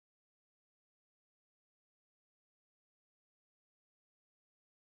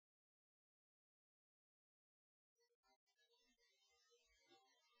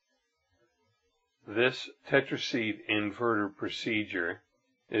This TetraSeed inverter procedure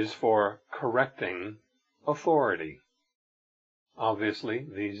is for correcting authority. Obviously,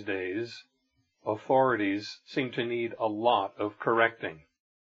 these days, authorities seem to need a lot of correcting,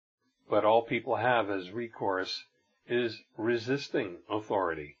 but all people have as recourse is resisting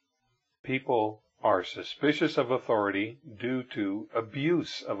authority. People are suspicious of authority due to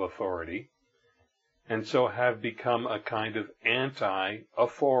abuse of authority, and so have become a kind of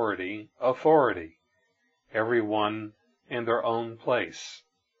anti-authority authority, everyone in their own place.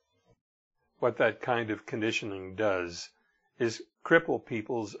 What that kind of conditioning does is cripple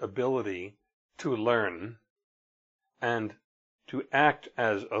people's ability to learn and to act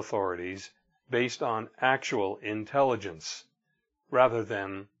as authorities based on actual intelligence rather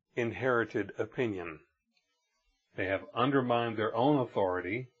than inherited opinion. They have undermined their own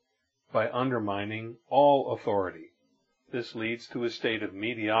authority by undermining all authority. This leads to a state of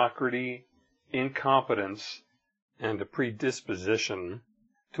mediocrity, incompetence, and a predisposition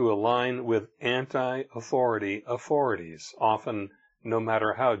to align with anti-authority authorities, often no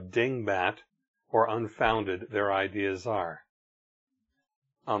matter how dingbat or unfounded their ideas are.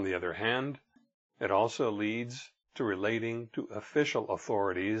 On the other hand, it also leads to relating to official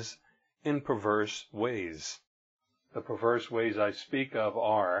authorities in perverse ways. The perverse ways I speak of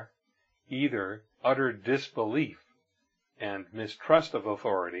are either utter disbelief and mistrust of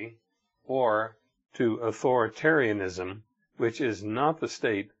authority, or to authoritarianism, which is not the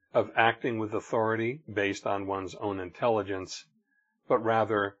state of acting with authority based on one's own intelligence, but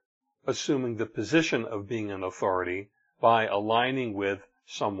rather assuming the position of being an authority by aligning with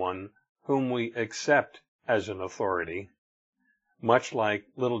someone whom we accept as an authority, much like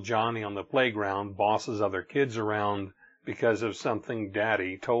little Johnny on the playground bosses other kids around because of something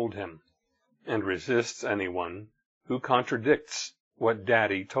Daddy told him, and resists anyone who contradicts what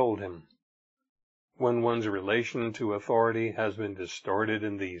Daddy told him. When one's relation to authority has been distorted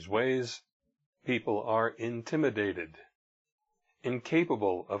in these ways, people are intimidated,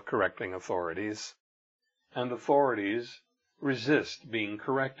 incapable of correcting authorities, and authorities resist being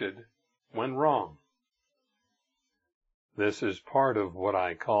corrected when wrong. This is part of what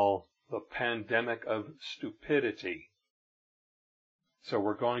I call the pandemic of stupidity. So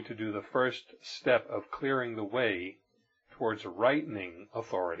we're going to do the first step of clearing the way towards rightening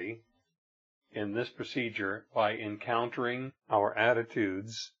authority in this procedure by encountering our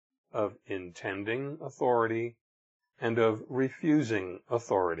attitudes of intending authority and of refusing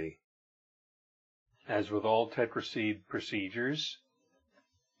authority. As with all TetraSeed procedures,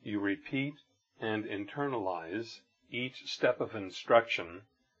 you repeat and internalize each step of instruction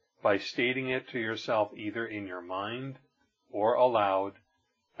by stating it to yourself either in your mind or aloud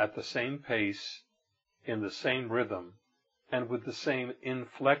at the same pace, in the same rhythm, and with the same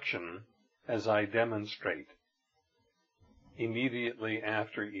inflection as I demonstrate. Immediately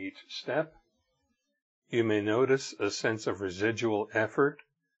after each step, you may notice a sense of residual effort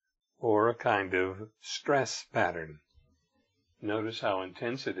or a kind of stress pattern. Notice how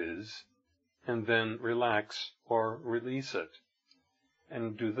intense it is, and then relax or release it,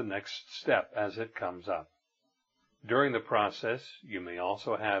 and do the next step as it comes up. During the process, you may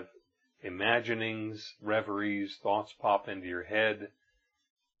also have imaginings, reveries, thoughts pop into your head,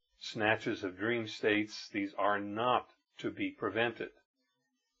 snatches of dream states. These are not to be prevented.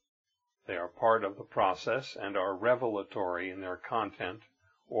 They are part of the process and are revelatory in their content,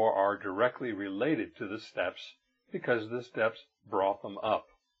 or are directly related to the steps because the steps brought them up.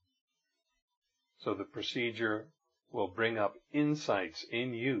 So the procedure will bring up insights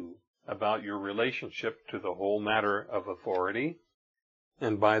in you about your relationship to the whole matter of authority,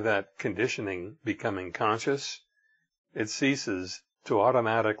 and by that conditioning becoming conscious, it ceases to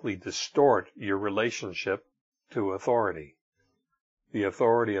automatically distort your relationship to authority, the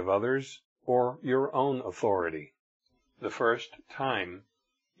authority of others or your own authority. The first time,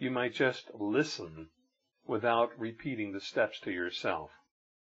 you might just listen without repeating the steps to yourself.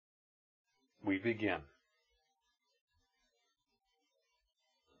 We begin.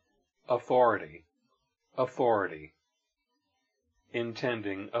 Authority, authority,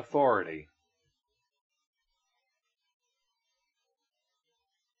 intending authority.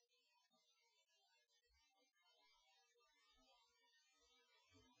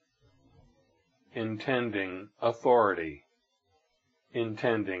 Intending authority,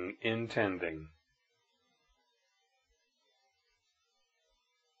 intending.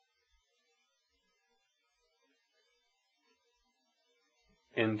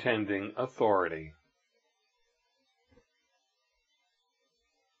 Intending authority.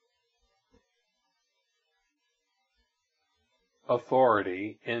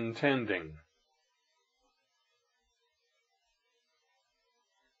 Authority intending.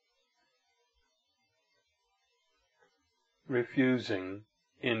 refusing,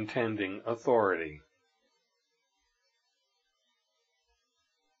 intending authority.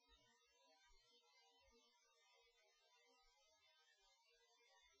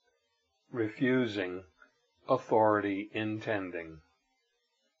 Refusing, authority intending.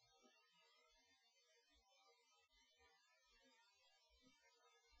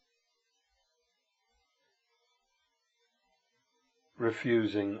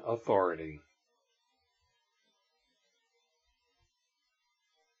 Refusing authority.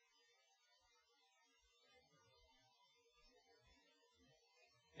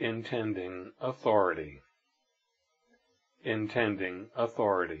 Intending authority. Intending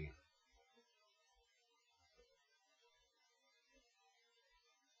authority.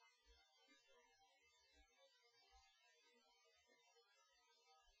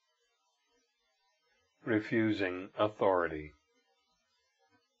 Refusing authority.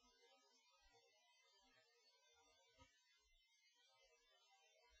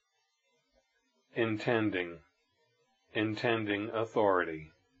 Intending, intending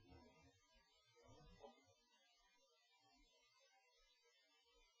authority.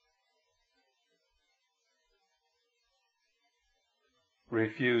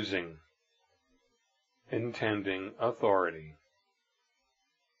 Refusing, intending authority.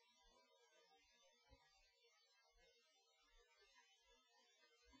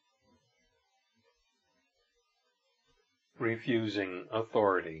 Refusing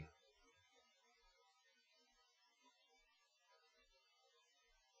authority.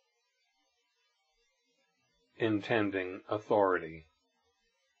 Intending authority.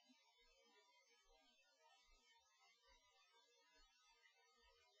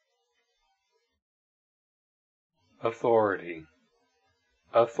 Authority.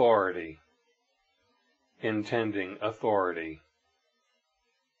 Authority. Intending authority.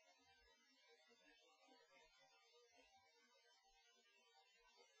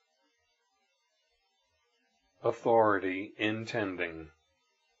 Authority intending.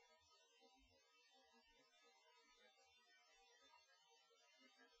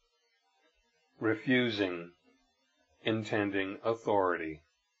 Refusing, intending authority.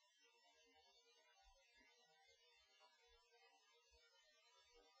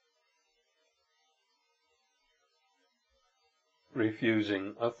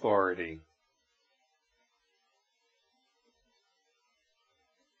 Refusing authority.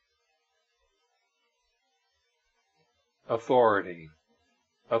 Authority.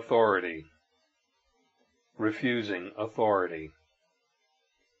 Authority. Refusing authority.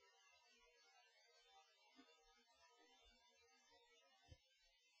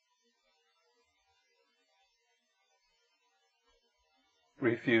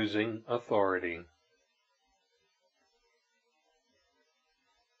 Refusing authority.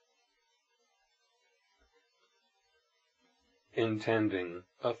 Intending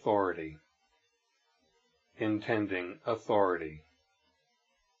authority. Intending authority.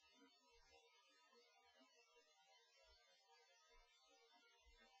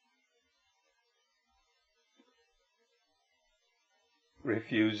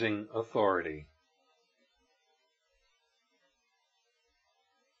 Refusing authority.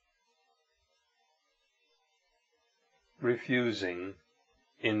 Refusing,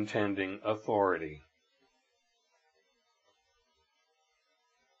 intending authority.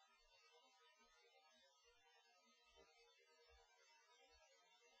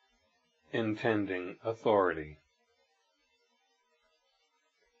 Intending authority.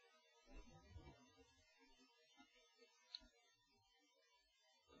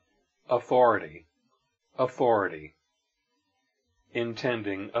 Authority. Authority.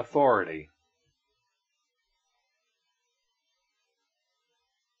 Intending authority.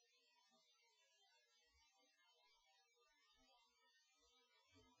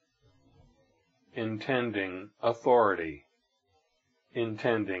 Intending authority.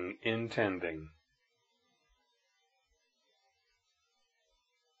 Intending, intending.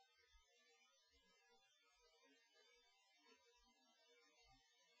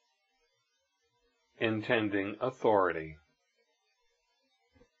 Intending authority.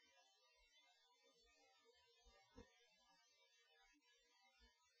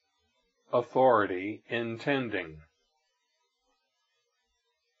 Authority intending.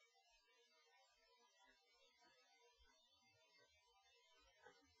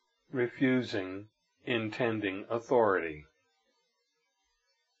 Refusing, intending authority.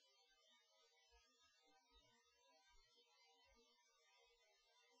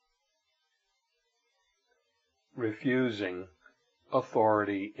 Refusing,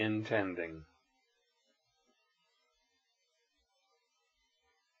 authority intending.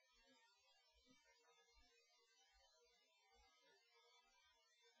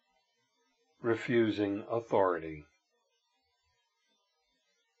 refusing authority.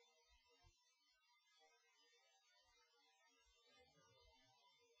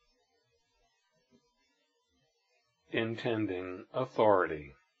 Intending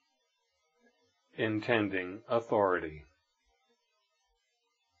authority. Intending authority.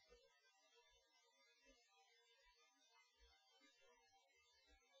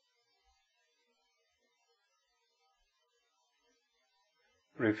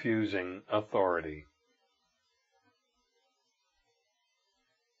 Refusing authority.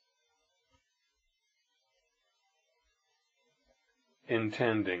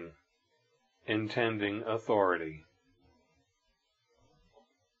 Intending authority.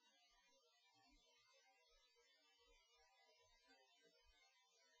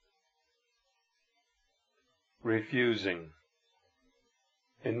 Refusing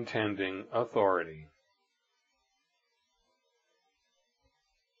intending authority.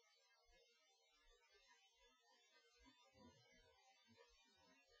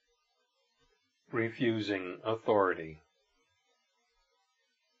 Refusing authority.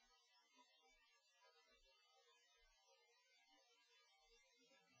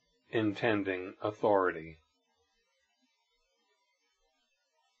 Intending authority.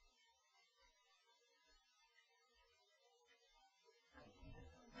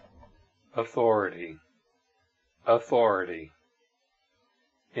 Authority. Authority.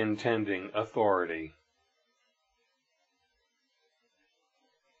 Intending authority.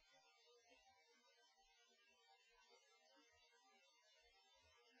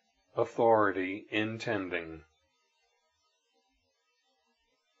 Authority intending.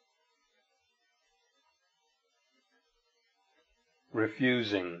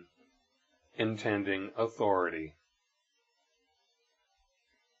 Refusing intending authority.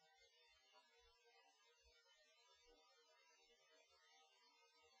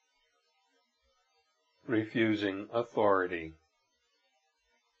 Refusing authority.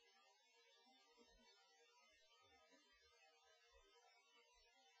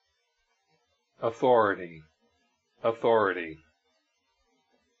 Authority. Authority.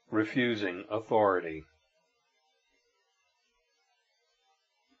 Refusing authority.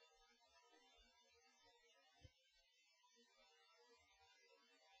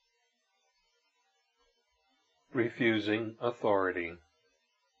 Refusing authority.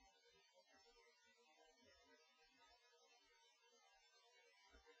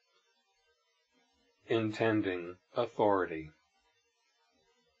 Intending authority.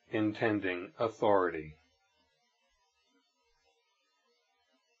 Intending authority.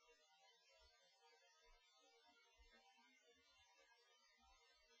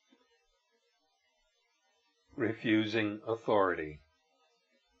 Refusing authority.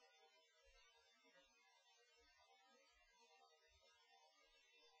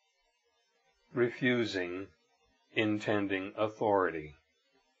 Refusing intending authority.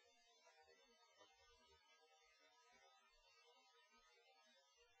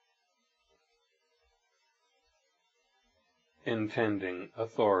 Intending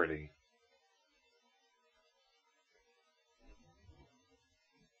authority.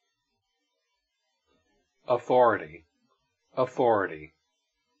 Authority. Authority.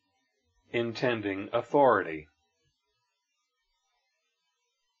 Intending authority.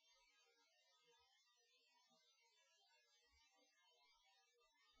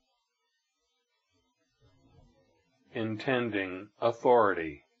 Intending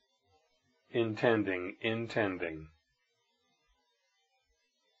authority. Intending.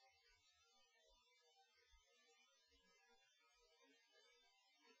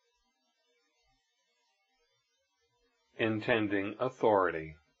 Intending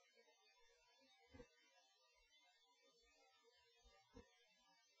authority.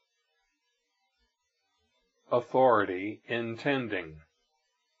 Authority intending.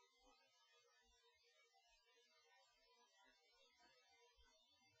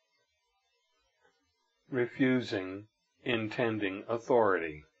 Refusing intending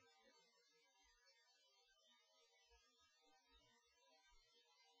authority.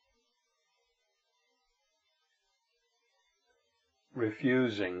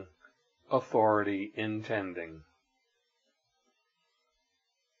 Refusing authority intending.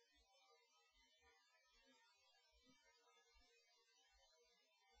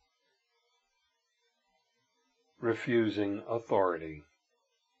 Refusing authority.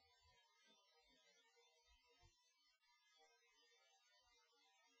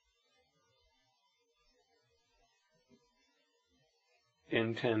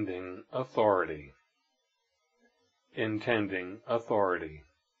 Intending authority. Intending authority.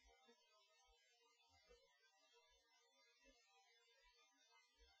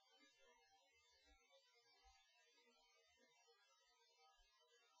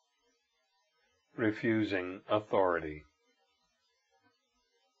 refusing authority.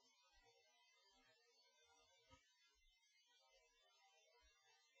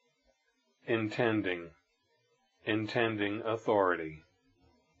 Intending authority.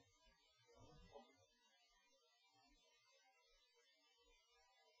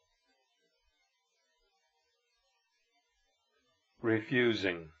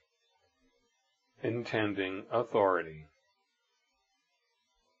 Refusing, intending authority.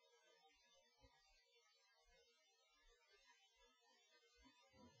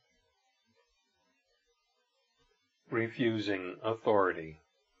 Refusing authority.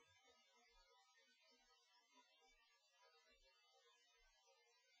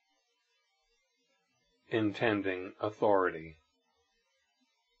 Intending authority.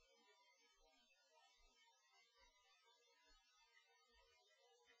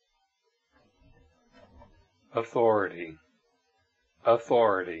 Authority.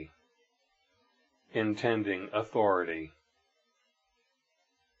 Authority. Intending authority.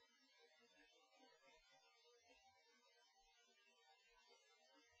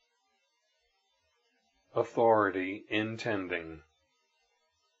 Authority intending.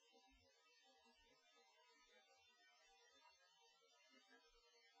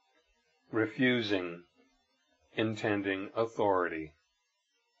 Refusing, intending authority.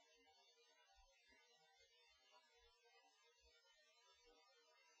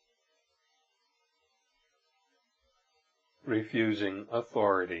 Refusing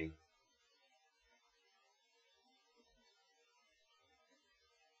authority.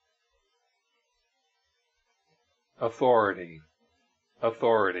 Authority.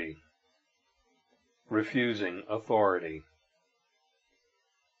 Authority. Refusing authority.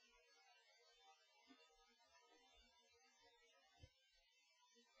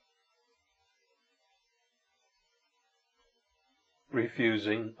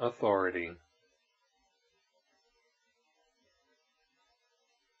 Refusing authority.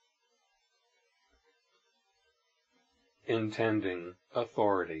 Intending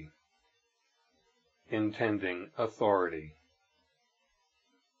authority. Intending authority.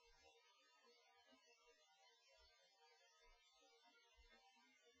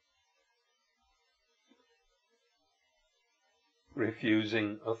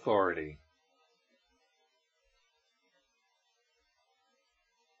 Refusing authority.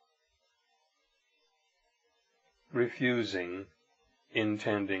 Refusing,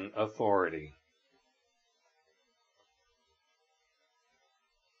 intending authority.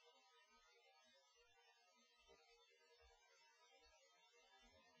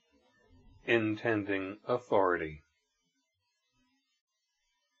 Intending authority.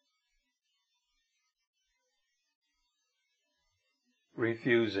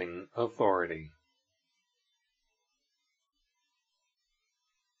 Refusing authority.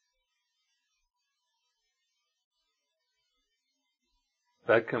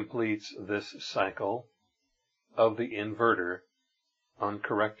 That completes this cycle of the inverter on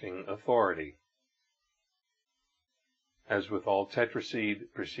correcting authority. As with all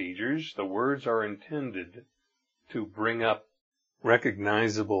TetraSeed procedures, the words are intended to bring up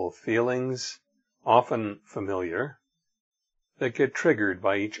recognizable feelings, often familiar, that get triggered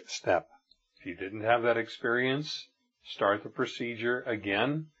by each step. If you didn't have that experience, start the procedure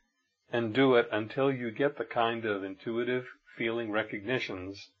again and do it until you get the kind of intuitive feeling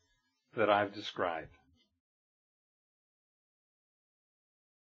recognitions that I've described.